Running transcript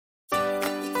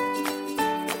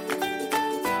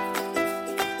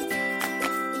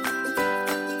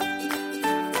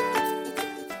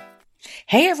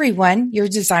Hey everyone, your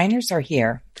designers are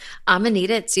here. I'm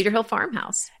Anita at Cedar Hill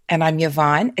Farmhouse. And I'm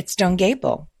Yvonne at Stone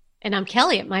Gable. And I'm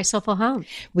Kelly at My Soulful Home.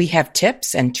 We have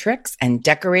tips and tricks and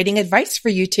decorating advice for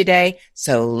you today,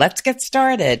 so let's get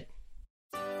started.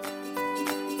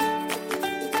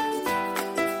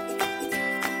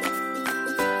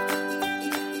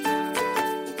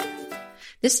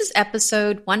 This is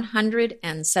episode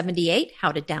 178,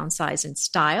 How to Downsize in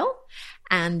Style.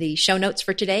 And the show notes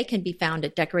for today can be found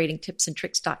at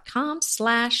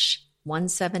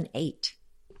decoratingtipsandtricks.com/178.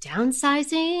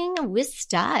 Downsizing with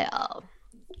style.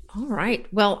 All right.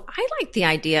 Well, I like the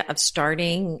idea of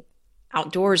starting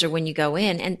outdoors or when you go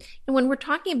in. And when we're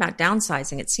talking about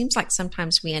downsizing, it seems like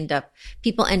sometimes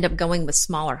people end up going with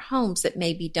smaller homes that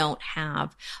maybe don't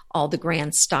have all the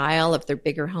grand style of their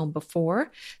bigger home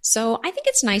before. So I think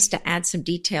it's nice to add some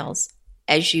details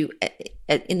as you,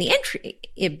 in the entry,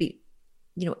 it'd be,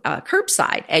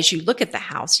 curbside as you look at the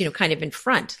house, kind of in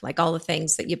front, like all the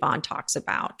things that Yvonne talks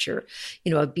about,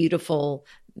 a beautiful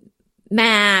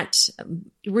mat,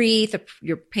 wreath,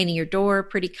 you're painting your door,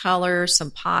 pretty color,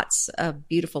 some pots of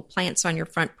beautiful plants on your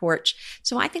front porch.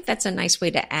 So I think that's a nice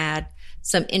way to add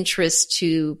some interest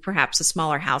to perhaps a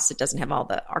smaller house that doesn't have all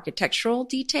the architectural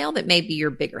detail that maybe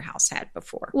your bigger house had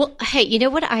before. Well, hey, you know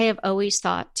what I have always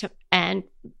thought and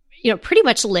pretty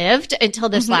much lived until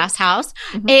this last house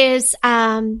is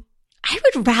I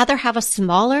would rather have a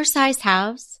smaller size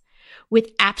house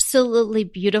with absolutely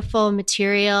beautiful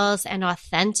materials and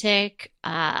authentic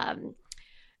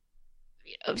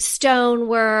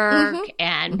stonework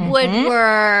and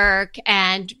woodwork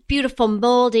and beautiful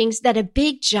moldings than a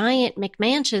big giant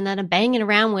McMansion that I'm banging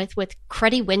around with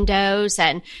cruddy windows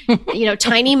and,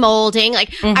 tiny molding.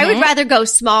 Like I would rather go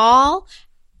small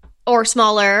or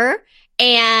smaller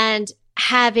and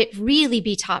have it really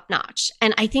be top notch.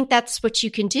 And I think that's what you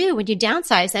can do when you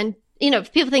downsize. And,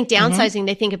 if people think downsizing,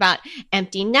 they think about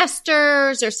empty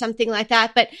nesters or something like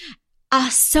that. But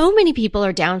so many people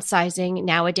are downsizing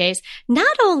nowadays,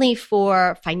 not only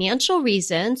for financial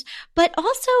reasons, but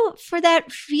also for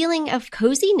that feeling of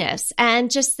coziness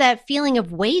and just that feeling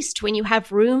of waste when you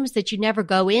have rooms that you never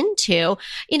go into,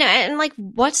 and like,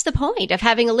 what's the point of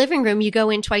having a living room you go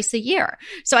in twice a year?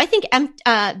 So I think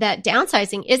that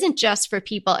downsizing isn't just for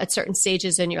people at certain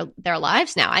stages in their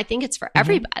lives now. I think it's for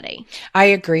everybody. I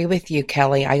agree with you,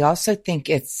 Kelly. I also think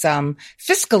it's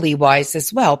fiscally wise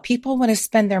as well. People want to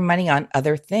spend their money on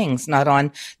other things, not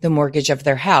on the mortgage of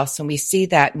their house. And we see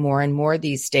that more and more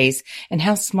these days. And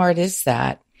how smart is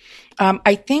that?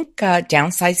 I think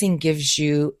downsizing gives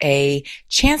you a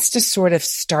chance to sort of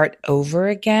start over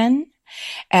again.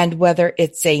 And whether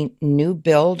it's a new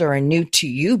build or a new to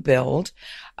you build,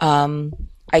 I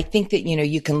think that,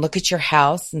 you can look at your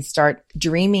house and start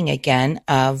dreaming again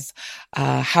of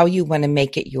how you want to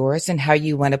make it yours and how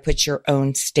you want to put your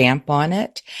own stamp on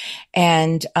it.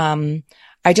 And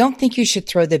I don't think you should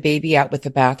throw the baby out with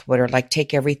the bathwater, like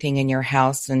take everything in your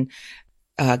house and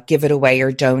give it away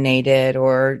or donate it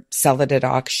or sell it at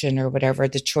auction or whatever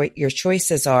your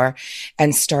choices are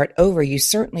and start over. You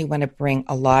certainly want to bring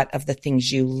a lot of the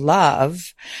things you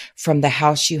love from the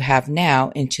house you have now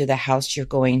into the house you're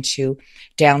going to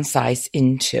downsize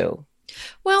into.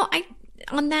 Well,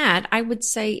 on that, I would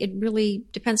say it really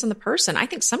depends on the person. I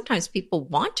think sometimes people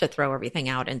want to throw everything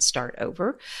out and start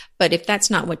over. But if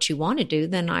that's not what you want to do,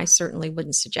 then I certainly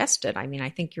wouldn't suggest it. I mean, I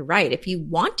think you're right. If you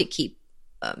want to keep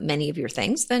many of your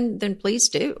things, then please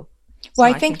do. Well,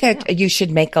 I think that you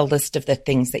should make a list of the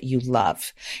things that you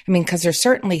love. I mean, because there's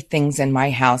certainly things in my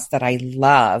house that I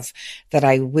love that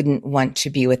I wouldn't want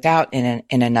to be without in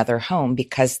another home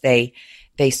because they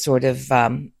sort of,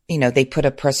 they put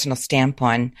a personal stamp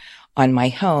on my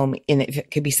home. And it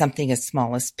could be something as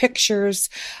small as pictures,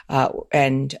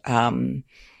 and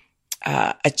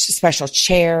a special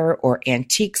chair or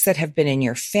antiques that have been in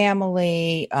your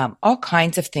family, all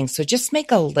kinds of things. So just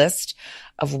make a list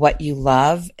of what you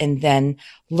love and then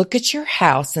look at your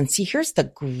house and see, here's the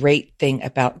great thing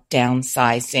about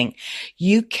downsizing.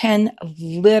 You can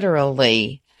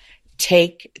literally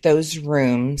take those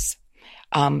rooms,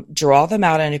 draw them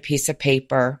out on a piece of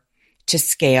paper to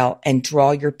scale and draw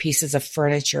your pieces of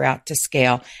furniture out to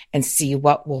scale and see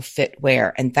what will fit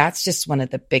where. And that's just one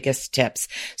of the biggest tips.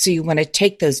 So you want to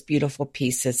take those beautiful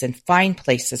pieces and find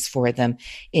places for them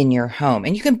in your home.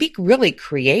 And you can be really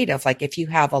creative. Like if you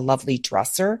have a lovely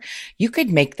dresser, you could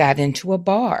make that into a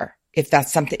bar if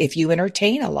that's something, if you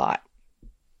entertain a lot.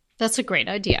 That's a great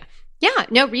idea. Yeah,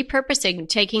 no, repurposing,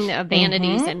 taking the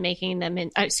vanities and making them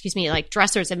like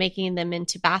dressers and making them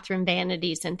into bathroom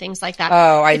vanities and things like that.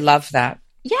 Oh, I love that.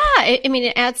 Yeah, I mean,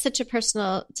 it adds such a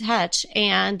personal touch,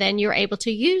 and then you're able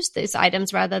to use these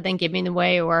items rather than giving them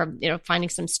away or, finding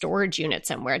some storage unit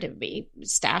somewhere to be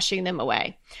stashing them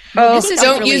away. Oh, this isn't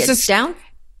don't really use a down.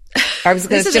 I was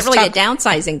going This to isn't really a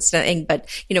downsizing thing, but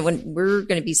when we're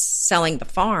going to be selling the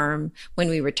farm when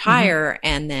we retire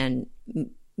and then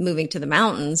moving to the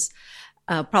mountains,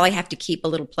 probably have to keep a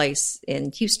little place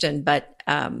in Houston, but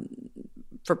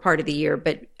for part of the year.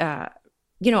 But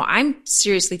I'm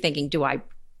seriously thinking, do I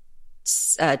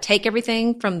take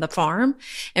everything from the farm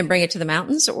and bring it to the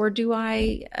mountains, or do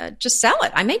I just sell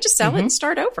it? I may just sell it and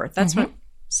start over. That's what.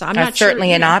 So I'm not certainly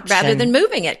sure, an option rather than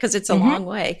moving it because it's a long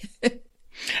way.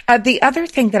 The other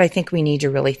thing that I think we need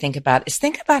to really think about is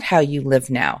think about how you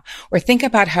live now, or think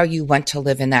about how you want to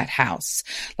live in that house.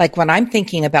 Like when I'm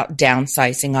thinking about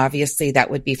downsizing, obviously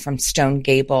that would be from Stone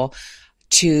Gable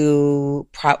to,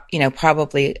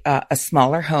 probably a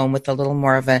smaller home with a little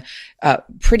more of a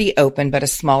pretty open, but a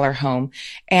smaller home.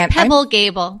 And Pebble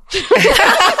Gable.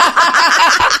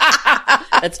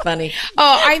 That's funny.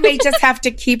 Oh, I may just have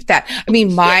to keep that. I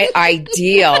mean, my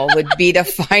ideal would be to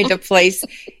find a place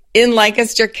in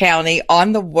Lancaster County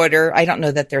on the water. I don't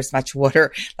know that there's much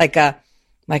water, like a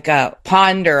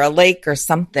pond or a lake or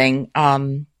something,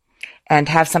 and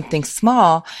have something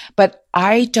small. But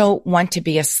I don't want to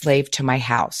be a slave to my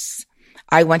house.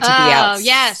 I want to be out. Oh,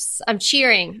 yes. I'm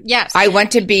cheering. Yes. I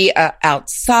want to be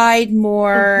outside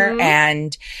more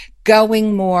and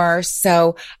going more.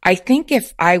 So I think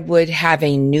if I would have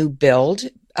a new build,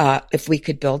 if we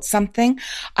could build something,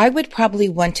 I would probably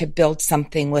want to build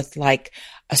something with like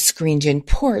a screened-in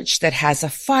porch that has a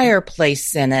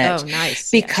fireplace in it. Oh,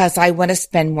 nice. Because I want to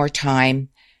spend more time.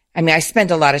 I mean, I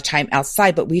spend a lot of time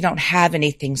outside, but we don't have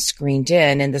anything screened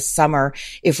in. In the summer,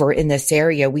 if we're in this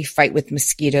area, we fight with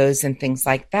mosquitoes and things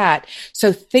like that.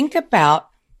 So think about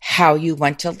how you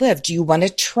want to live. Do you want to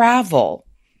travel?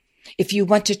 If you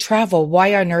want to travel,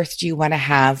 why on earth do you want to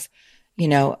have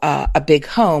a big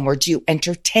home? Or do you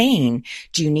entertain?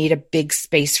 Do you need a big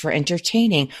space for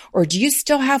entertaining? Or do you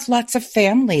still have lots of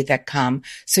family that come?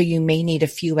 So you may need a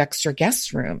few extra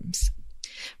guest rooms.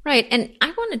 Right. And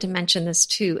I wanted to mention this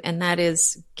too, and that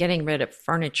is getting rid of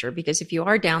furniture, because if you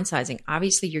are downsizing,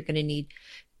 obviously you're going to need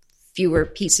fewer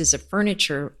pieces of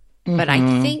furniture. But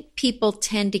I think people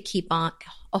tend to keep on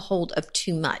a hold of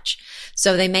too much.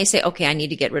 So they may say, okay, I need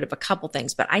to get rid of a couple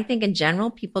things. But I think in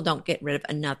general, people don't get rid of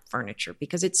enough furniture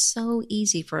because it's so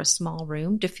easy for a small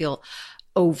room to feel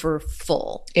over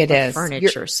full of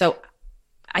furniture. So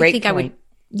I think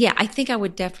I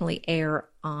would definitely err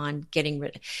on getting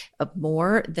rid of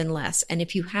more than less. And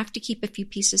if you have to keep a few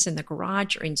pieces in the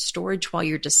garage or in storage while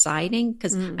you're deciding,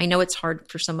 because I know it's hard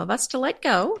for some of us to let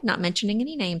go, not mentioning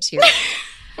any names here.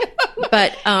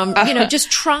 But, just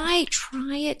try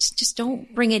it. Just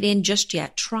don't bring it in just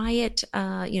yet. Try it,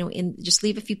 just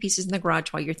leave a few pieces in the garage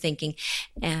while you're thinking,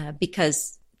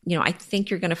 because, I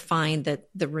think you're going to find that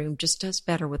the room just does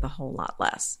better with a whole lot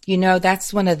less.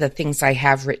 That's one of the things I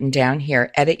have written down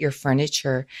here. Edit your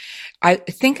furniture. I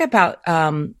think about,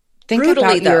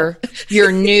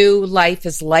 your new life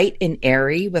is light and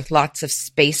airy with lots of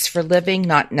space for living,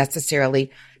 not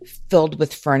necessarily filled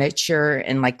with furniture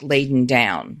and like laden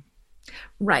down.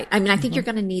 Right. I mean, I think you're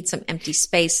going to need some empty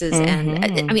spaces. And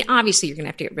I mean, obviously you're going to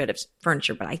have to get rid of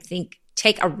furniture, but I think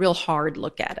take a real hard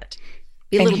look at it.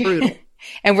 Be a little brutal.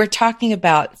 And we're talking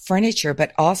about furniture,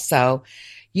 but also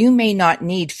you may not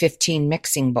need 15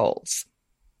 mixing bowls,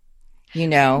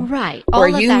 Right. Or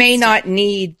you may not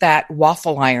need that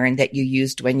waffle iron that you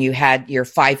used when you had your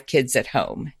 5 kids at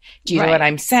home. Do you know what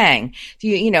I'm saying?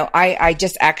 I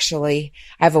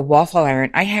have a waffle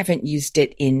iron. I haven't used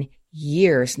it in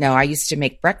years. Now, I used to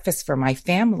make breakfast for my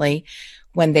family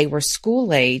when they were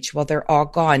school age. Well, they're all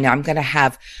gone. Now I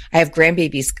have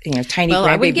grandbabies, tiny grandbabies coming back.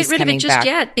 I wouldn't get rid of it just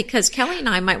yet because Kelly and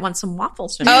I might want some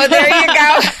waffles. Oh, there you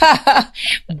go.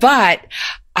 But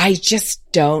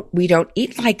we don't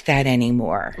eat like that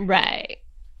anymore. Right.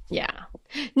 Yeah.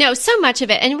 No, so much of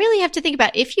it. And really have to think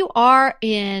about if you are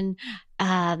in,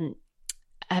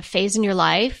 a phase in your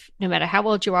life, no matter how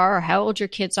old you are or how old your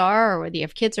kids are or whether you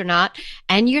have kids or not,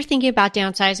 and you're thinking about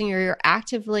downsizing or you're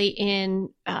actively in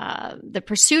the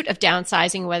pursuit of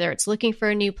downsizing, whether it's looking for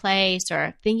a new place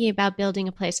or thinking about building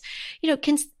a place,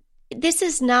 this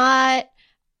is not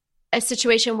a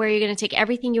situation where you're going to take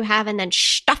everything you have and then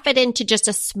stuff it into just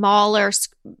a smaller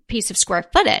piece of square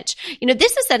footage.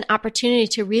 This is an opportunity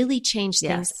to really change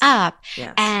things up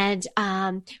and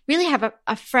really have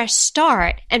a fresh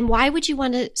start. And why would you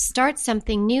want to start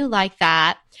something new like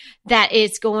that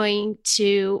is going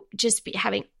to just be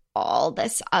having all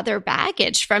this other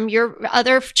baggage from your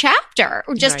other chapter,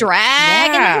 just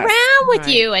dragging it around with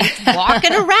you and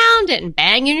walking around it and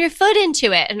banging your foot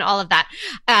into it and all of that.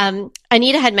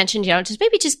 Anita had mentioned,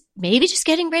 maybe just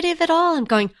getting rid of it all. I'm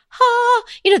going,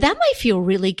 that might feel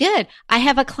really good. I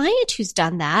have a client who's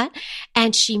done that,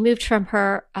 and she moved from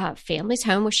her family's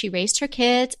home where she raised her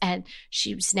kids, and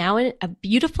she was now in a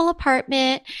beautiful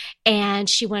apartment, and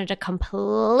she wanted a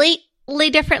completely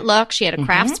different look. She had a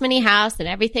craftsman-y house, and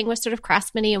everything was sort of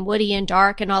craftsman-y and woody and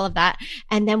dark and all of that.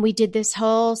 And then we did this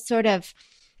whole sort of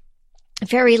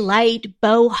very light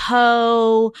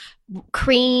boho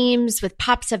creams with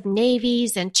pops of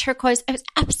navies and turquoise. It was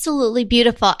absolutely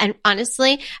beautiful. And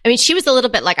honestly, I mean, she was a little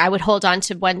bit like, I would hold on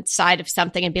to one side of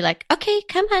something and be like, okay,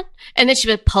 come on. And then she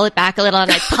would pull it back a little and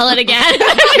I'd pull it again.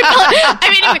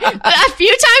 A few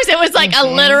times it was like a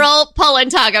literal pull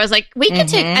and tug. I was like, we can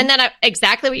take, and then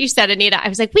exactly what you said, Anita. I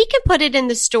was like, we can put it in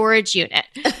the storage unit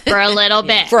for a little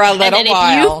bit. For a little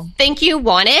while. If you think you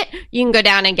want it, you can go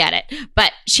down and get it.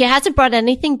 But she hasn't brought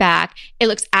anything back. It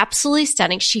looks absolutely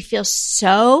stunning. She feels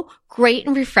so great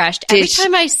and refreshed. Every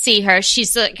time I see her,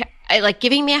 she's like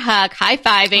giving me a hug,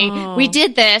 high-fiving. Oh. We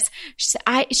did this. She's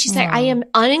like, I am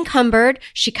unencumbered.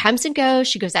 She comes and goes.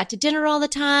 She goes out to dinner all the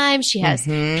time. She has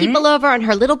people over on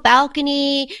her little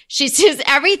balcony. She says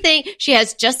everything. She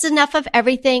has just enough of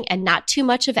everything and not too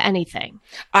much of anything.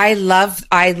 I love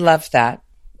that.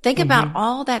 Think about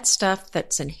all that stuff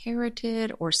that's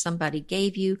inherited or somebody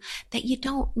gave you that you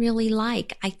don't really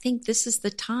like. I think this is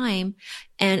the time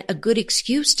and a good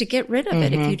excuse to get rid of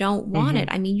it if you don't want it.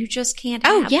 I mean, you just can't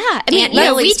have I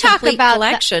mean, we talk about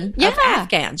collection of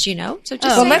Afghans, So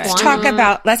just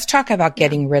let's talk about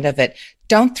getting rid of it.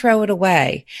 Don't throw it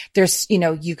away. There's,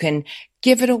 you can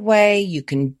give it away, you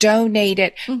can donate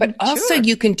it, but also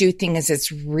you can do things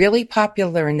that's really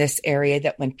popular in this area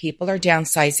that when people are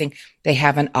downsizing, they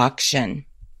have an auction.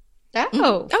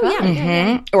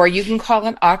 Yeah. Or you can call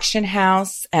an auction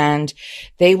house and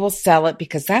they will sell it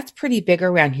because that's pretty big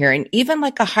around here. And even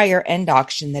like a higher end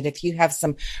auction that if you have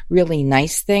some really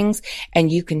nice things and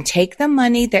you can take the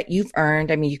money that you've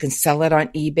earned. I mean, you can sell it on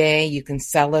eBay. You can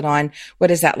sell it on,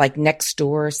 what is that, like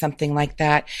Nextdoor or something like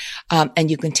that. And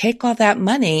you can take all that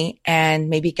money and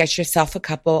maybe get yourself a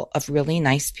couple of really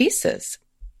nice pieces.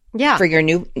 Yeah. For your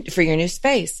new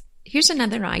space. Here's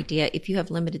another idea. If you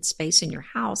have limited space in your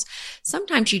house,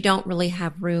 sometimes you don't really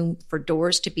have room for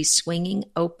doors to be swinging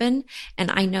open.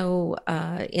 And I know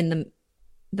in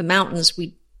the mountains,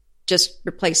 we just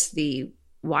replaced the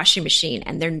washing machine,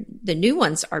 and the new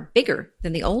ones are bigger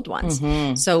than the old ones.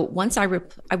 So once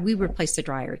we replaced the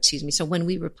dryer, So when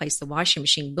we replace the washing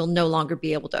machine, we'll no longer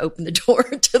be able to open the door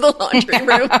to the laundry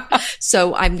room.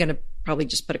 So I'm going to probably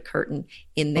just put a curtain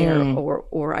in there,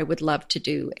 or I would love to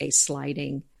do a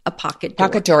pocket door.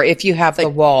 Pocket door if you have the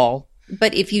wall.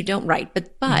 But if you don't,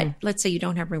 but let's say you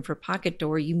don't have room for a pocket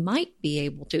door, you might be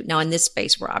able to. Now in this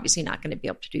space, we're obviously not going to be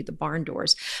able to do the barn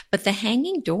doors, but the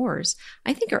hanging doors,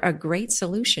 I think, are a great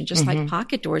solution, just like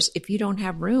pocket doors. If you don't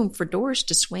have room for doors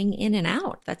to swing in and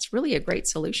out, that's really a great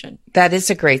solution. That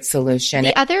is a great solution.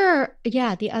 The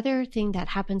other thing that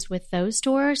happens with those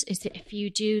doors is that if you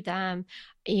do them,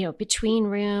 between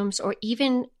rooms or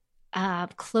even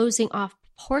closing off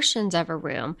portions of a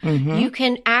room, you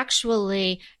can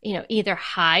actually, either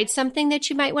hide something that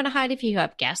you might want to hide if you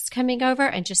have guests coming over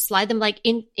and just slide them like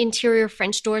interior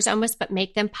French doors almost, but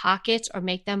make them pockets or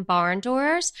make them barn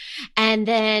doors. And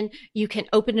then you can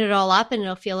open it all up and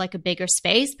it'll feel like a bigger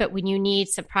space. But when you need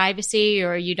some privacy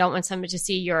or you don't want someone to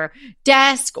see your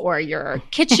desk or your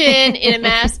kitchen in a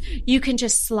mess, you can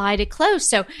just slide it closed.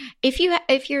 So if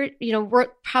you're, we're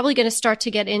probably going to start to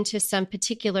get into some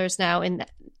particulars now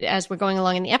as we're going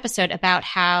along in the episode about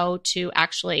how to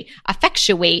actually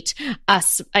effectuate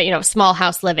small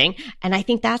house living. And I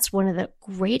think that's one of the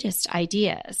greatest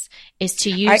ideas is to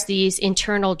use these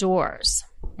internal doors.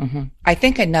 I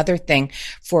think another thing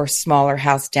for smaller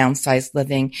house downsized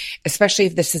living, especially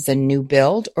if this is a new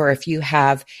build or if you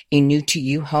have a new to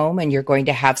you home and you're going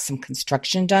to have some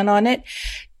construction done on it,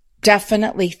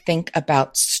 definitely think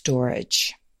about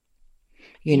storage.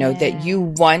 That you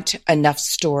want enough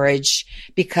storage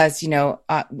because, you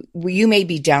may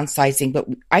be downsizing, but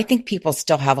I think people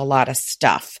still have a lot of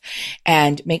stuff,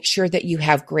 and make sure that you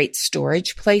have great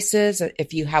storage places.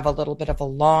 If you have a little bit of a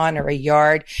lawn or a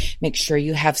yard, make sure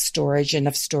you have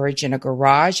enough storage in a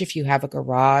garage. If you have a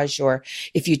garage, or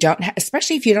if you don't,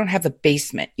 especially if you don't have a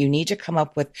basement, you need to come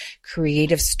up with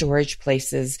creative storage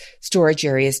places, storage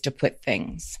areas to put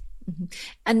things.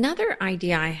 Another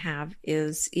idea I have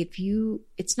is it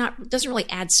doesn't really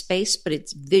add space, but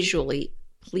it's visually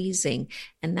pleasing.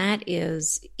 And that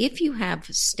is, if you have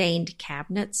stained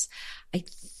cabinets,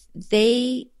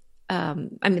 there's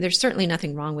certainly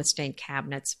nothing wrong with stained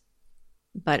cabinets.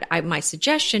 But my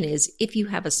suggestion is, if you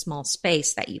have a small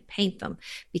space, that you paint them,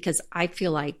 because I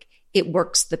feel like it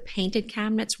works. The painted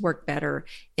cabinets work better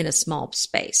in a small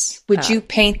space. Would you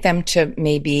paint them to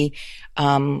maybe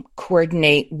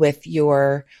coordinate with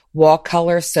your wall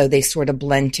color so they sort of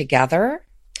blend together?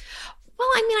 Well,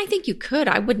 I think you could.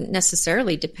 I wouldn't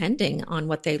necessarily, depending on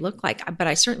what they look like, but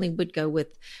I certainly would go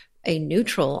with a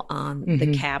neutral on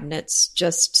the cabinets,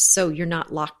 just so you're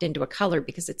not locked into a color,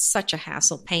 because it's such a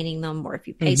hassle painting them, or if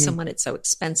you pay someone, it's so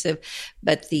expensive.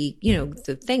 But the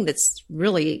thing that's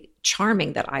really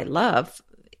charming that I love,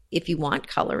 if you want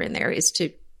color in there, is to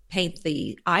paint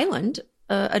the island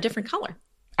a different color.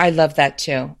 I love that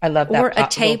too. I love that. Or a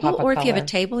table, or if you have a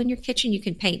table in your kitchen, you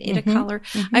can paint it a color.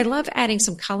 I love adding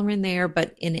some color in there,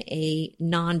 but in a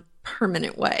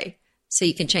non-permanent way, so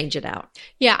you can change it out.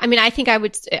 Yeah. I think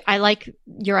I like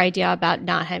your idea about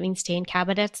not having stained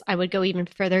cabinets. I would go even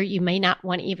further. You may not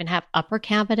want to even have upper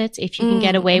cabinets if you can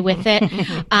get away with it,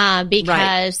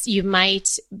 because you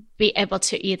might be able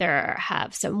to either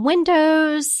have some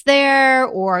windows there,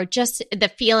 or just the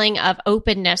feeling of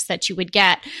openness that you would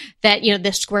get that,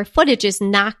 the square footage is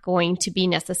not going to be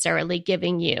necessarily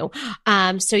giving you.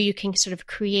 So you can sort of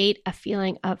create a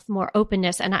feeling of more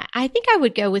openness. And I think I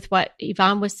would go with what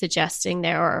Yvonne was suggesting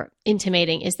there, or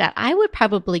intimating, is that I would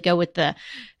probably go with the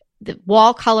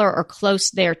wall color or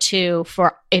close there too,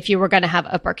 for if you were going to have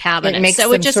upper cabinets. It makes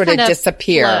them just sort of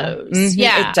disappear.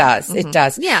 Yeah, it does. It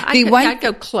does. Yeah, I'd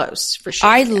go close for sure.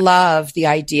 I love the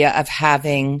idea of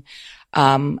having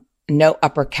no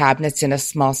upper cabinets in a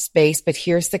small space, but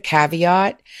here's the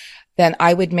caveat. Then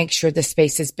I would make sure the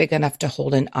space is big enough to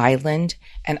hold an island,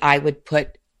 and I would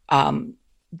put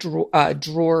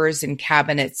drawers and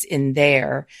cabinets in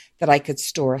there that I could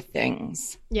store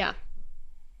things. Yeah.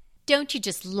 Don't you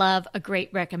just love a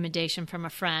great recommendation from a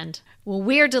friend? Well,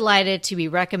 we're delighted to be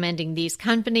recommending these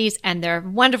companies and their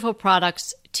wonderful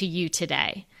products to you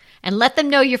today. And let them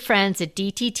know your friends at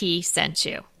DTT sent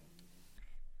you.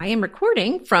 I am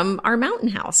recording from our mountain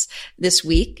house this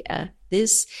week.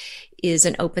 This is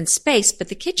an open space, but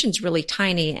the kitchen's really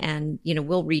tiny, and,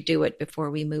 we'll redo it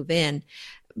before we move in.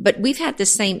 But we've had the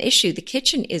same issue. The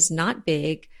kitchen is not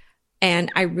big,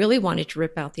 and I really wanted to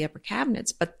rip out the upper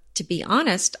cabinets. But to be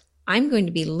honest, I'm going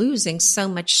to be losing so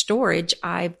much storage.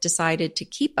 I've decided to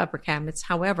keep upper cabinets.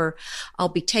 However, I'll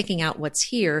be taking out what's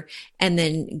here and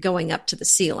then going up to the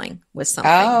ceiling with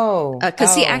something.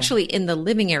 Because actually in the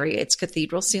living area, it's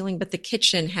cathedral ceiling, but the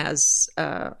kitchen has,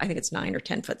 I think it's 9 or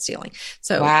 10 foot ceiling.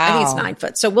 So I think it's 9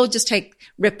 foot. So we'll just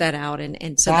rip that out.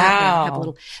 And so that way I'll have a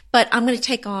little, but I'm going to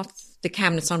take off the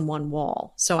cabinets on one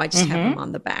wall. So I just have them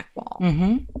on the back wall.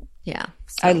 Yeah.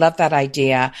 So. I love that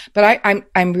idea, but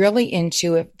I'm really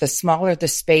into it. The smaller the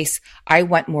space, I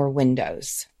want more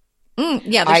windows.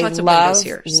 Yeah, there's lots of windows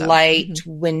here. So. Light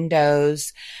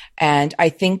windows, and I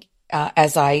think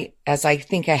as I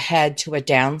think ahead to a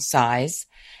downsize,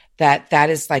 that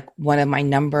is like one of my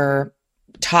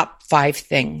top 5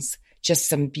 things. Just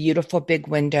some beautiful big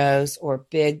windows or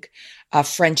big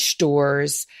French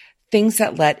doors, things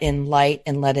that let in light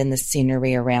and let in the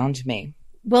scenery around me.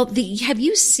 Well, have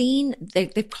you seen,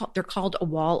 they're called a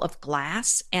wall of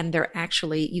glass, and they're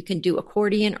actually, you can do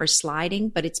accordion or sliding,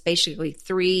 but it's basically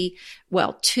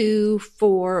 2,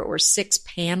 4, or 6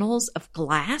 panels of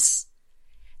glass.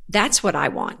 That's what I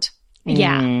want.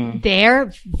 Yeah.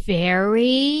 They're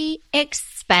very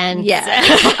expensive. Yeah.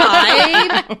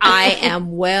 I am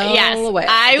well aware.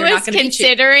 I was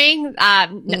considering,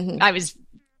 I was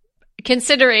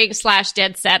considering /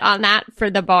 dead set on that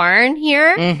for the barn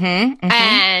here.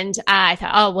 And I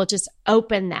thought, we'll just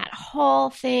open that whole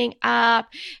thing up.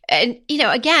 And,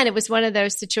 again, it was one of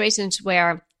those situations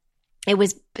where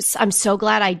I'm so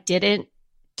glad I didn't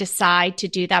decide to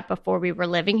do that before we were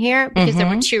living here, because there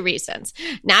were 2 reasons.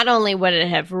 Not only would it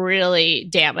have really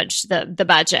damaged the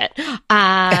budget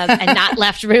and not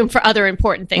left room for other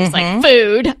important things like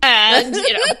food and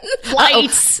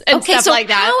flights and stuff like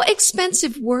that. How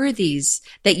expensive were these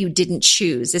that you didn't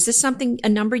choose? Is this a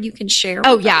number you can share?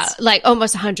 With us? Like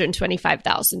almost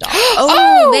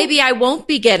 $125,000. Maybe I won't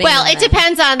be getting. Well, it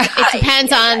depends on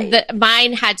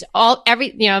mine had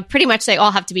pretty much they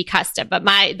all have to be custom. But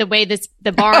the way the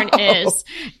barn is,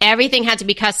 everything had to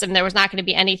be custom. There was not going to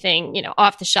be anything,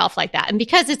 off the shelf like that. And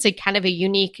because it's a kind of a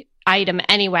unique item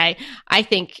anyway, I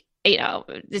think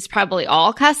it's probably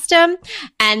all custom.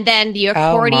 And then the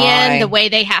accordion, the way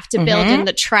they have to build in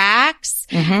the tracks.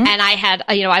 And I had,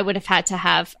 I would have had to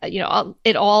have,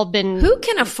 it all been. Who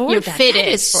can afford that? Fitted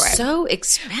That is for it. so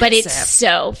expensive. But it's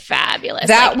so fabulous.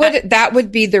 That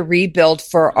would be the rebuild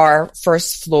for our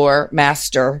first floor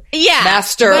master. Yeah.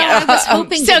 Master. Well, I was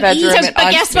hoping but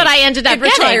guess what I ended up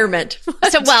getting? Retirement.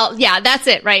 That's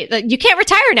it, right? You can't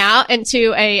retire now into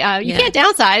you can't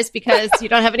downsize because you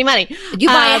don't have any money. You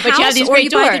buy a but you have house these or great you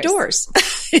buy the doors.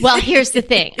 Well, here's the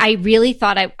thing. I really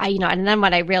thought and then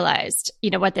when I realized,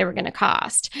 what they were going to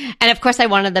cost. And of course I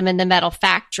wanted them in the metal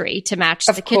factory to match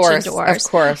the kitchen doors.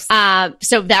 Of course.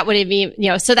 So that would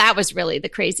be, so that was really the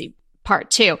crazy part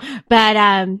too. But,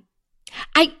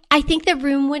 I think the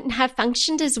room wouldn't have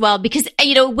functioned as well because,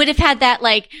 it would have had that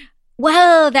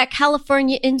that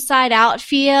California inside out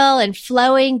feel and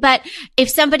flowing. But if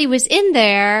somebody was in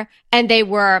there and they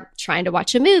were trying to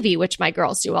watch a movie, which my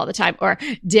girls do all the time, or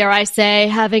dare I say,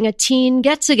 having a teen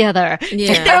get together,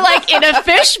 they're in a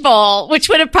fishbowl, which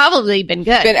would have probably been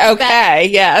good.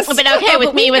 Yes. Been okay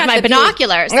with me with my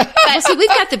binoculars. But see, we've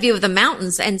got the view of the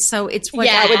mountains, and so it's what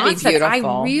that would be beautiful.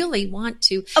 I really want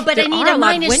to. Oh, but Anita,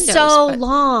 mine is so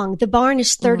long. The barn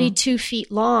is 32 feet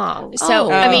long. So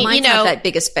mine's not that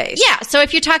big a space. Yeah. So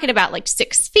if you're talking about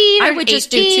 6 feet, I would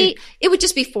just do feet, it would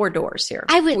just be 4 doors here.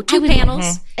 I would two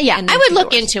panels. Yeah, I would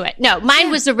look into it. No, mine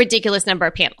was a ridiculous number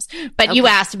of panels. But you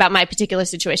asked about my particular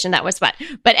situation. That was fun.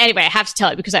 But anyway, I have to tell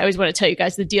it because I always want to tell you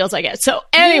guys the deals I get. So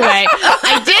anyway,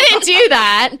 I didn't do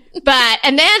that.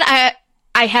 And then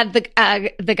I had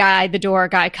the door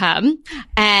guy come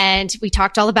and we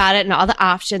talked all about it and all the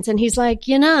options. And he's like,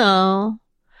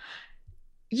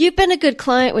 you've been a good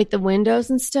client with the windows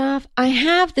and stuff. I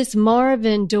have this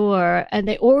Marvin door and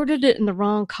they ordered it in the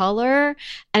wrong color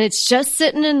and it's just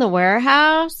sitting in the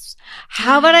warehouse.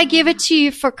 How about I give it to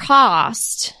you for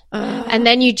cost? And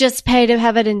then you just pay to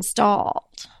have it installed.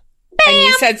 And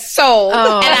you said sold.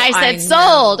 And I said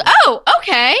sold. Oh,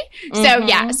 okay.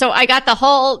 So I got the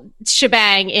whole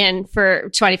shebang in for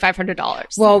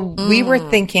 $2,500. Well, we were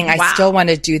thinking, I still want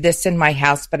to do this in my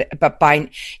house, but by,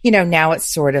 now it's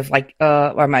sort of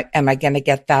am I going to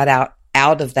get that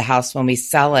out of the house when we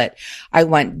sell it? I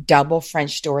want double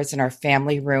French doors in our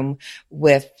family room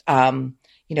with,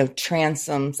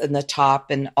 transoms in the top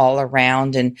and all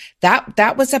around. And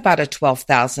that was about a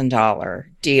 $12,000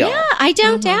 deal. Yeah, I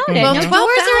don't doubt it. Well, no,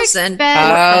 12,000. They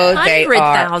are.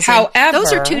 100,000. However,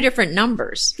 those are 2 different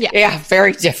numbers. Yeah,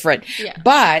 very different. Yeah.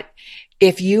 But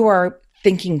if you are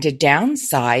thinking to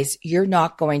downsize, you're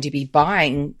not going to be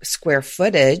buying square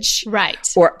footage,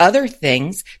 right, or other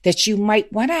things that you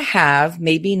might want to have.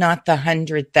 Maybe not the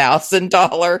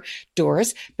 $100,000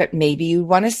 doors, but maybe you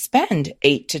want to spend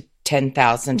 $8,000 to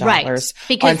 $10,000, right?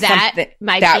 Because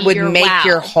that would make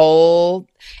your whole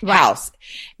house.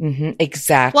 Mm-hmm,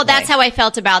 exactly. Well, that's how I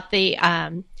felt about the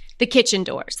kitchen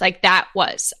doors. That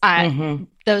was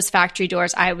those factory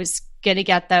doors. I was going to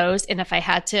get those, and if I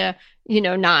had to,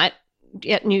 not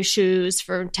get new shoes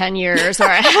for 10 years or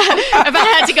if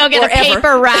I had to go get a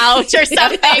paper route or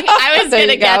something, I was going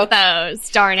to get those.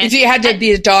 Darn it. You had to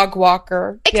be a dog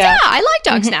walker. Yeah, I like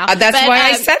dogs now. That's why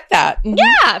I said that. Mm-hmm.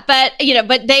 Yeah,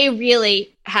 but they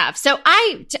really have. So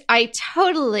I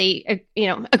totally,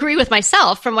 agree with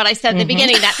myself from what I said in the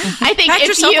beginning that I think pat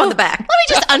yourself on the back. Let me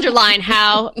just underline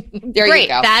how great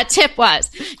that tip was.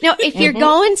 Now, if you're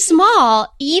going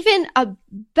small, even a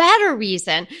better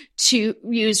reason to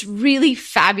use really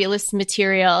fabulous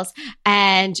materials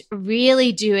and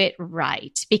really do it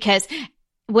right. Because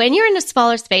when you're in a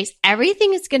smaller space,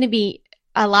 everything is going to be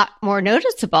a lot more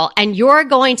noticeable and you're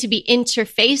going to be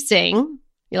interfacing.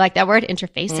 You like that word?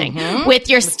 Interfacing with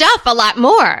your stuff a lot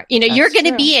more. You're going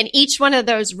to be in each one of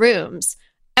those rooms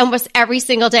almost every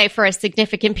single day for a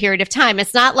significant period of time.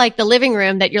 It's not like the living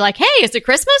room that you're like, hey, is it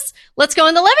Christmas? Let's go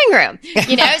in the living room.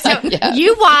 So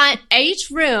you want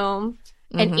each room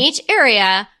and each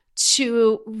area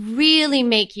to really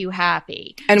make you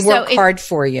happy. And work hard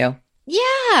for you.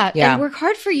 Yeah. And work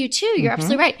hard for you too. You're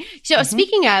absolutely right. So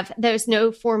speaking of those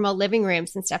no formal living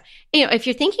rooms and stuff, if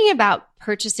you're thinking about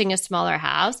purchasing a smaller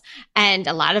house, and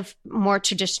a lot of more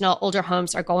traditional older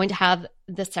homes are going to have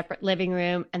the separate living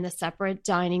room and the separate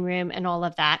dining room and all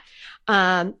of that.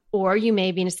 Or you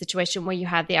may be in a situation where you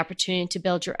have the opportunity to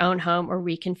build your own home or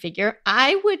reconfigure.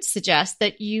 I would suggest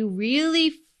that you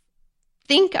really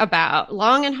think about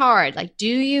long and hard, like, do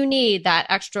you need that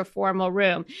extra formal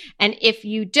room? And if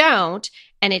you don't,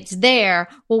 and it's there,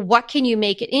 well, what can you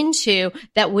make it into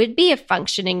that would be a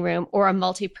functioning room or a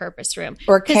multi-purpose room?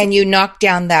 Or can you knock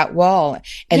down that wall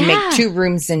and make 2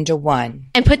 rooms into one?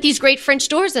 And put these great French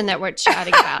doors in that we're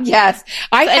chatting about. Yes.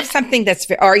 I have something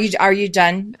that's, are you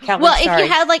done, Kelly? Well, Sorry. if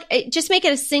you had just make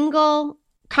it a single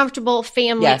comfortable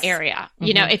family area,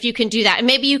 you know, if you can do that. And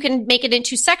maybe you can make it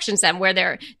into sections then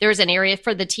where there's an area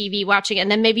for the TV watching,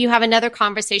 and then maybe you have another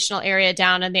conversational area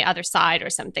down on the other side or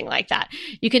something like that.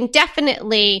 You can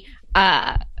definitely,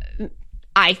 I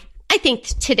think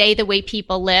today, the way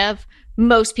people live,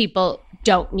 most people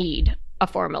don't need a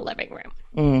formal living room.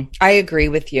 I agree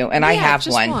with you, and I have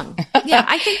one. Yeah,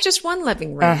 I think just one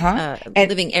living room,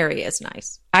 living area is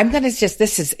nice. I'm going to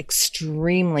this is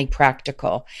extremely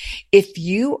practical. If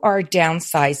you are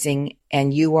downsizing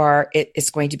and it's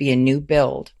going to be a new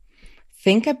build,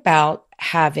 think about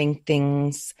having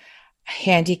things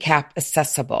handicap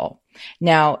accessible.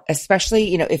 Now, especially,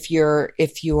 you know, if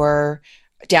you're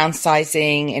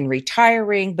downsizing and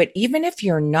retiring, but even if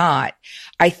you're not,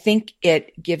 I think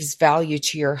it gives value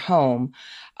to your home.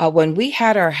 When we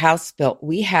had our house built,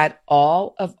 we had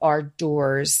all of our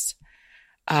doors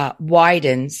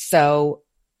widened so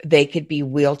they could be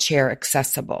wheelchair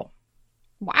accessible.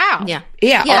 Wow. Yeah.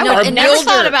 No, I never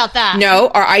thought about that. No,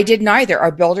 or I didn't either.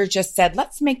 Our builder just said,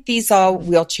 let's make these all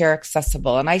wheelchair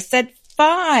accessible. And I said,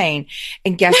 fine.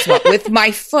 And guess what? With my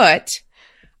foot,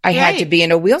 I had to be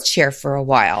in a wheelchair for a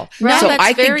while. Right. So That's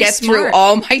I could get through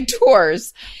all my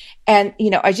doors. And, you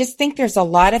know, I just think there's a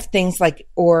lot of things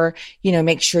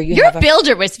make sure your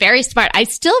builder was very smart. I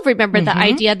still remember the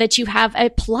idea that you have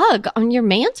a plug on your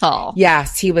mantle.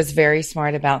 Yes, he was very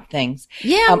smart about things.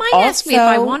 Yeah, mine asked me if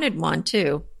I wanted one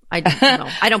too. I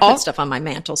don't put stuff on my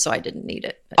mantle, so I didn't need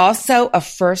it. But. Also, a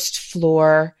first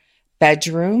floor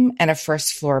bedroom and a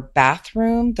first floor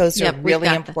bathroom. Those are really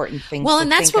important things to think about. Well,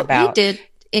 and that's what we did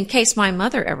in case my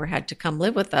mother ever had to come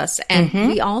live with us. And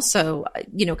we also,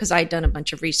 you know, because I had done a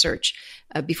bunch of research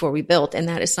before we built, and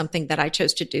that is something that I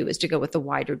chose to do, is to go with the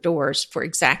wider doors for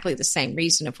exactly the same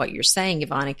reason of what you're saying,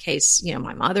 Yvonne, in case, you know,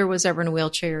 my mother was ever in a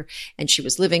wheelchair and she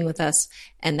was living with us.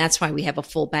 And that's why we have a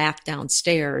full bath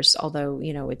downstairs, although,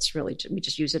 you know, it's really, we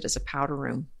just use it as a powder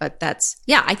room. But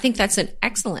I think that's an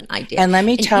excellent idea. And let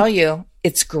me tell you,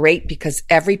 it's great because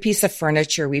every piece of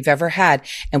furniture we've ever had,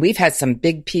 and we've had some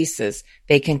big pieces,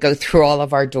 they can go through all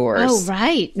of our doors. Oh,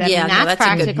 right. That's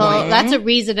practical. That's a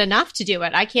reason enough to do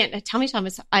it. I can't tell me,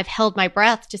 Thomas, I've held my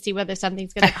breath to see whether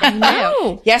something's going to come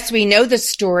out. Yes, we know the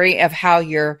story of how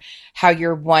your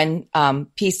one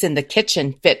piece in the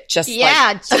kitchen fit just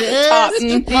like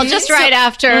just right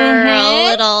after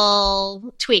a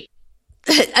little tweak.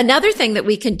 Another thing that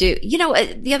we can do, you know,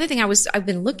 the other thing I've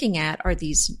been looking at are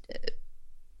these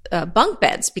bunk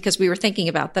beds, because we were thinking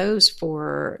about those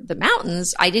for the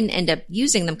mountains. I didn't end up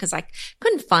using them because I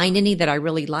couldn't find any that I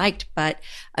really liked, but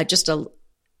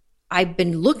I've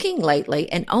been looking lately,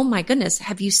 and oh my goodness,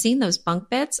 have you seen those bunk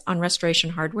beds on Restoration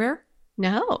Hardware?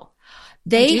 No.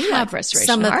 They have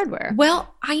Restoration Hardware.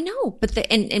 Well, I know, but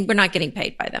and we're not getting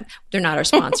paid by them. They're not our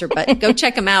sponsor, but go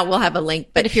check them out. We'll have a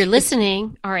link. But if you're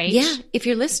listening, RH. Yeah, if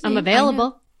you're listening. I'm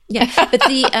available. Yeah, but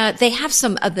they have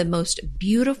some of the most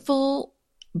beautiful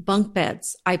bunk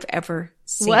beds I've ever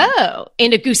seen. Whoa.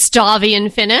 In a Gustavian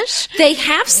finish? They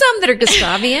have some that are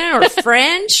Gustavian or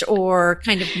French or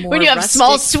kind of more when you have rustic.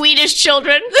 Small Swedish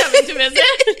children coming to visit.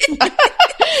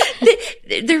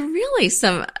 They're really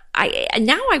some.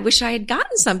 Now I wish I had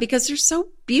gotten some because they're so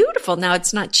beautiful. Now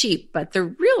it's not cheap, but they're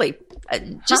really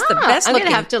just the best looking. I'm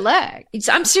going to have to look.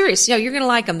 I'm serious. You know, you're going to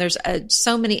like them. There's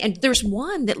so many, and there's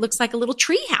one that looks like a little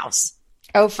tree house.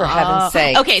 Oh, for heaven's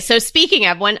sake. Okay, so speaking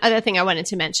of, one other thing I wanted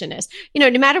to mention is, you know,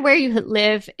 no matter where you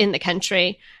live in the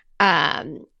country,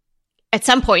 at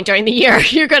some point during the year,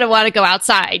 you're going to want to go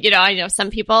outside. You know, I know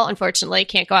some people, unfortunately,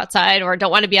 can't go outside or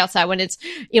don't want to be outside when it's,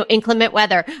 you know, inclement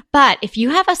weather. But if you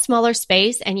have a smaller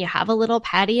space and you have a little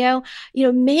patio, you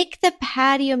know, make the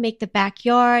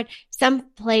backyard some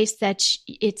place that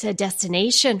it's a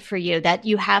destination for you, that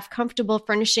you have comfortable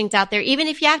furnishings out there, even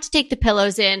if you have to take the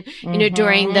pillows in, you know,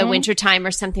 during the winter time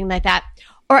or something like that.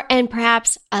 And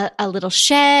perhaps a little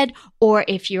shed, or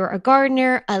if you're a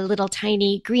gardener, a little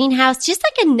tiny greenhouse, just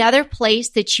like another place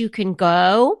that you can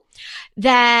go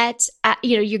that,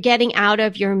 you know, you're getting out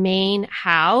of your main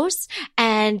house.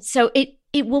 And so it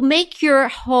will make your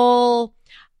whole,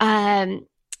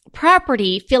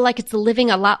 property feel like it's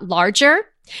living a lot larger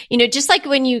Just like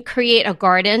when you create a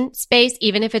garden space,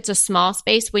 even if it's a small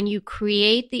space, when you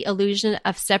create the illusion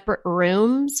of separate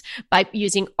rooms by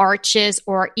using arches,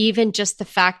 or even just the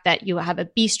fact that you have a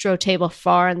bistro table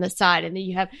far on the side and then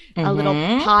you have a little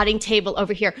potting table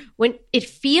over here, when it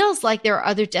feels like there are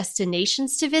other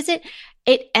destinations to visit,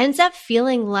 it ends up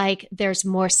feeling like there's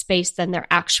more space than there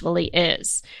actually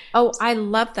is. Oh, I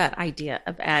love that idea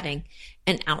of adding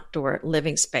an outdoor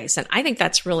living space. And I think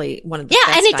that's really one of the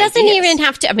best and it doesn't ideas. even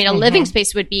have to, a living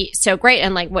space would be so great.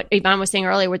 And like what Yvonne was saying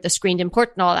earlier with the screened in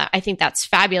port and all that, I think that's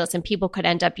fabulous. And people could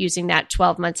end up using that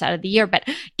 12 months out of the year. But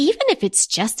even if it's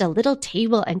just a little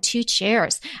table and 2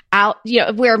 chairs out,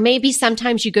 where maybe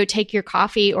sometimes you go take your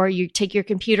coffee or you take your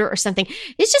computer or something,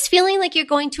 it's just feeling like you're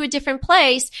going to a different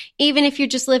place, even if you're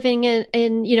just living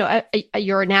in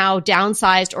you're now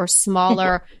downsized or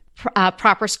smaller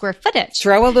proper square footage.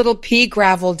 Throw a little pea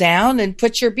gravel down and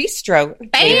put your bistro.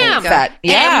 Bam!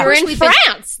 Yeah. And you're in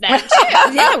France then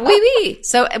too. Yeah, oui.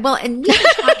 So, well, and we've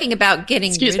been talking about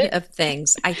getting rid of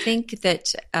things. I think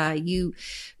that you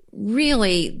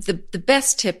really, the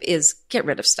best tip is get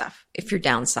rid of stuff if you're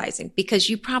downsizing, because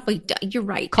you're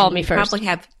right. Call me first. Probably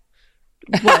have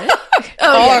what?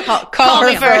 Call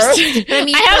me first.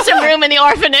 I have some room in the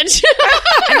orphanage.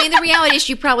 The reality is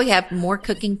you probably have more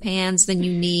cooking pans than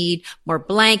you need, more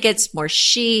blankets, more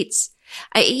sheets.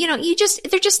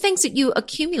 They're just things that you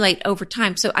accumulate over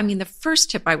time. So, the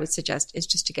first tip I would suggest is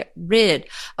just to get rid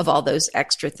of all those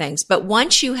extra things. But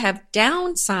once you have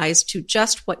downsized to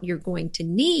just what you're going to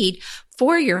need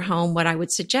for your home, what I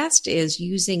would suggest is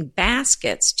using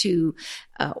baskets to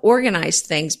organize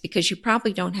things, because you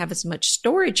probably don't have as much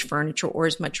storage furniture or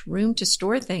as much room to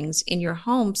store things in your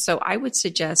home. So I would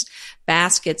suggest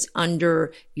baskets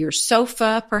under your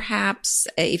sofa, perhaps.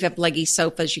 If you have leggy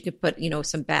sofas, you could put,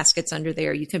 some baskets under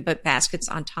there. You can put baskets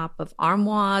on top of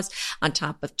armoires, on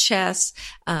top of chests.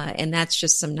 And that's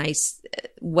just some nice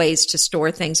ways to store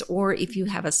things. Or if you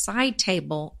have a side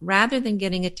table, rather than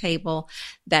getting a table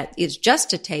that is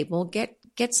just a table, get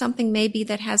something maybe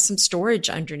that has some storage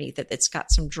underneath it, that's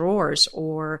got some drawers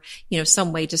or,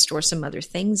 some way to store some other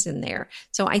things in there.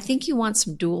 So I think you want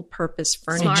some dual purpose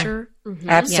furniture. Mm-hmm.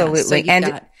 Absolutely. Yeah,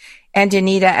 so and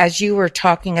Anita, as you were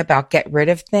talking about get rid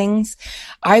of things,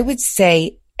 I would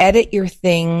say edit your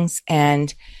things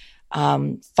and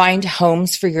find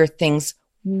homes for your things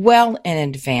well in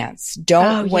advance.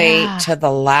 Don't wait to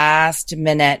the last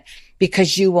minute,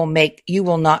 because you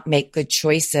will not make good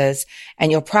choices,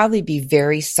 and you'll probably be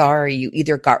very sorry you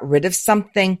either got rid of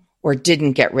something or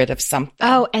didn't get rid of something.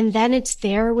 Oh, and then it's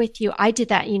there with you. I did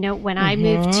that, when I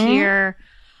moved here,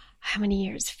 how many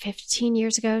years? 15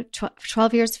 years ago?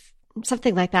 12 years?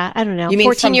 Something like that. I don't know. You mean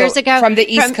 14 years ago. From the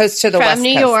East Coast to the West Coast. From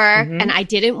New York. And I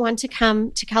didn't want to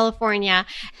come to California.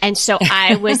 And so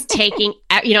I was taking,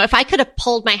 if I could have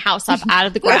pulled my house up out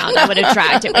of the ground, I would have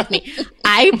dragged it with me.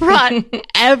 I brought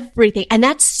everything. And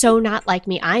that's so not like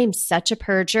me. I am such a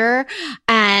purger,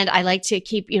 and I like to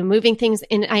keep, moving things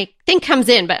in. I think comes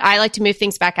in, but I like to move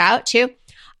things back out too.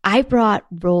 I brought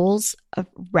rolls of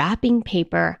wrapping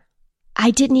paper.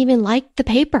 I didn't even like the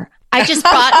paper. I just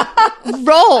bought rolls.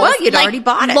 Well, you'd already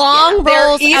bought it. Long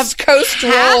rolls East of Coast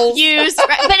rolls. Used, but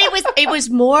it was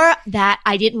more that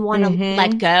I didn't want to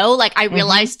let go. Like I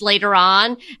realized later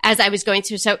on as I was going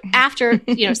through. So after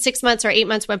 6 months or 8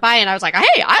 months went by, and I was like,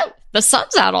 hey, the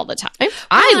sun's out all the time.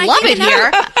 I love it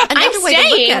here. Another way to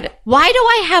look at it. Why do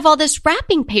I have all this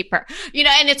wrapping paper?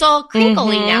 And it's all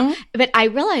crinkly now. But I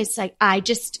realized I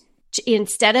just,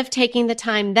 instead of taking the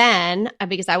time then,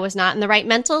 because I was not in the right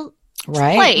mental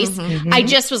place, I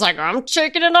just was like, I'm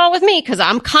taking it all with me because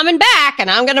I'm coming back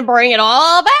and I'm going to bring it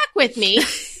all back with me.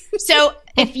 So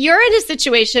if you're in a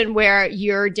situation where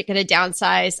you're going to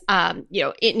downsize,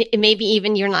 it maybe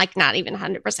even you're like not even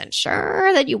 100%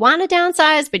 sure that you want to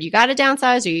downsize, but you got to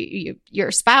downsize, or your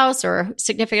spouse or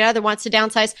significant other wants to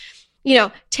downsize.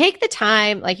 Take the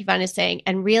time, like Yvonne is saying,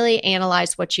 and really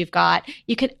analyze what you've got.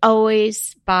 You could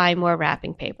always buy more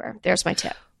wrapping paper. There's my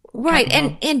tip. Right.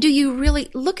 And do you really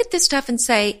look at this stuff and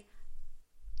say,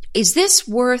 is this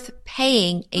worth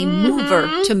paying a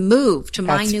mover to move to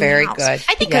my new house? That's very good.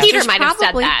 I think Peter might have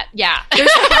said that. Yeah. There's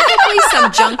probably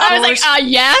some junk I was like,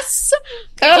 yes.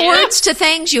 Words to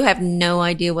things you have no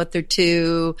idea what they're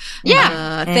to.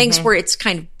 Yeah. Things where it's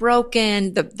kind of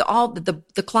broken.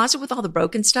 The closet with all the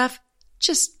broken stuff,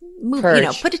 just move,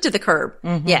 put it to the curb.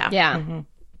 Yeah.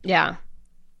 Yeah.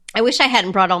 I wish I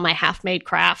hadn't brought all my half-made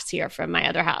crafts here from my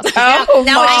other house. Oh,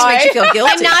 now it makes you feel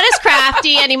guilty. I'm not as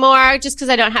crafty anymore just because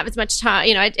I don't have as much time,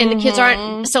 and the kids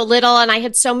aren't so little. And I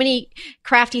had so many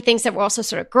crafty things that were also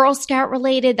sort of Girl Scout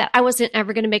related that I wasn't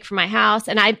ever going to make for my house.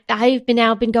 And I've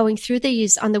been going through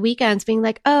these on the weekends being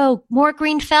like, oh, more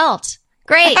green felt.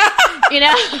 Great.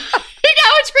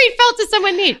 How much green felt does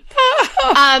someone need?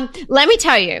 Let me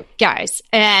tell you, guys,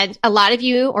 and a lot of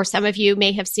you or some of you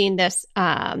may have seen this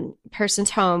person's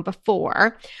home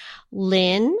before.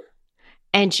 Lynn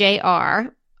and JR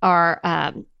are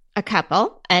a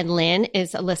couple, and Lynn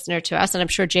is a listener to us, and I'm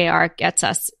sure JR gets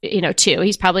us, too.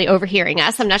 He's probably overhearing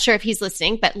us. I'm not sure if he's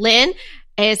listening, but Lynn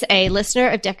is a listener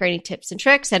of Decorating Tips and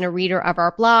Tricks and a reader of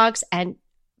our blogs. And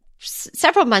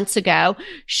several months ago,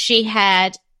 she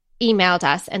had emailed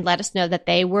us and let us know that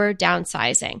they were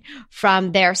downsizing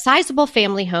from their sizable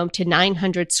family home to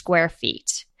 900 square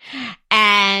feet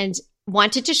and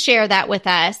wanted to share that with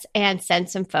us and send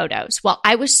some photos. Well,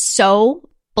 I was so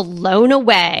blown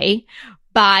away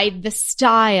by the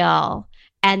style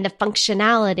and the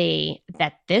functionality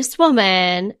that this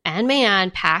woman and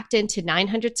man packed into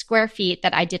 900 square feet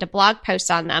that I did a blog post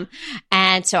on them.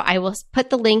 And so I will put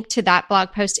the link to that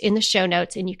blog post in the show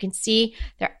notes, and you can see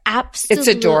they're absolutely it's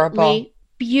adorable,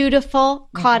 beautiful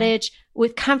cottage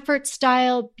with comfort,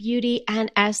 style, beauty,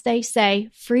 and as they say,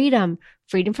 freedom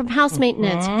from house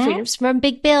maintenance, freedom from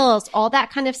big bills, all that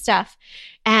kind of stuff.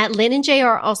 And Lynn and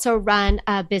JR also run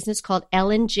a business called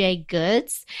L&J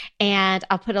Goods, and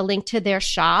I'll put a link to their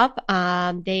shop.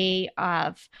 They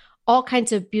have all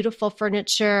kinds of beautiful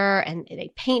furniture, and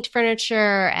they paint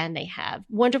furniture, and they have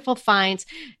wonderful finds.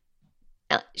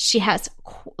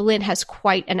 Lynn has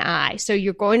quite an eye, so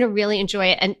you're going to really enjoy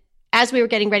it. And as we were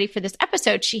getting ready for this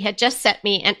episode, she had just sent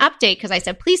me an update because I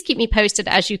said, please keep me posted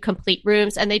as you complete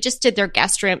rooms. And they just did their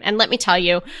guest room. And let me tell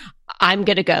you, I'm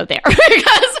going to go there because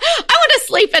I want to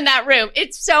sleep in that room.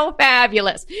 It's so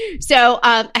fabulous. So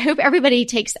I hope everybody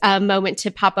takes a moment to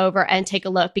pop over and take a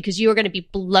look, because you are going to be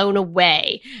blown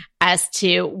away as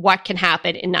to what can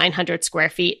happen in 900 square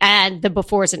feet. And the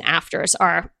befores and afters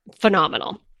are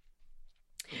phenomenal.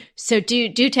 So do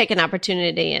take an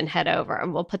opportunity and head over,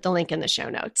 and we'll put the link in the show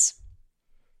notes.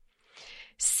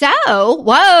 So,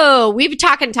 whoa, we've been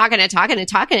talking, and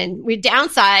we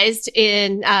downsized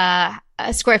in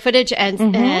square footage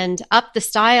and up the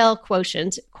style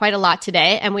quotient quite a lot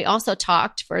today. And we also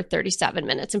talked for 37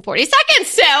 minutes and 40 seconds.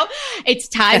 So it's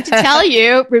time to tell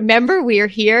you, remember, we are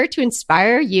here to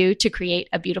inspire you to create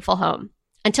a beautiful home.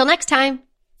 Until next time.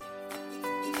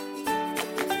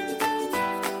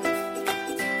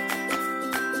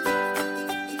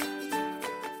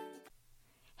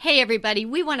 Hey, everybody,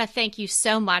 we want to thank you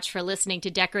so much for listening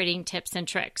to Decorating Tips and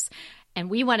Tricks. And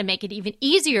we want to make it even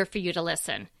easier for you to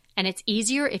listen. And it's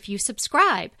easier if you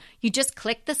subscribe. You just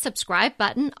click the subscribe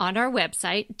button on our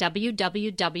website,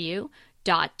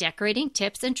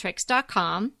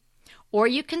 www.decoratingtipsandtricks.com, or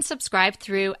you can subscribe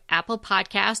through Apple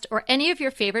Podcast or any of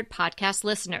your favorite podcast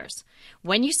listeners.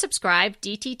 When you subscribe,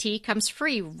 DTT comes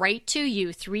free right to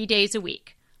you 3 days a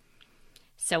week.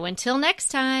 So until next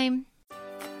time.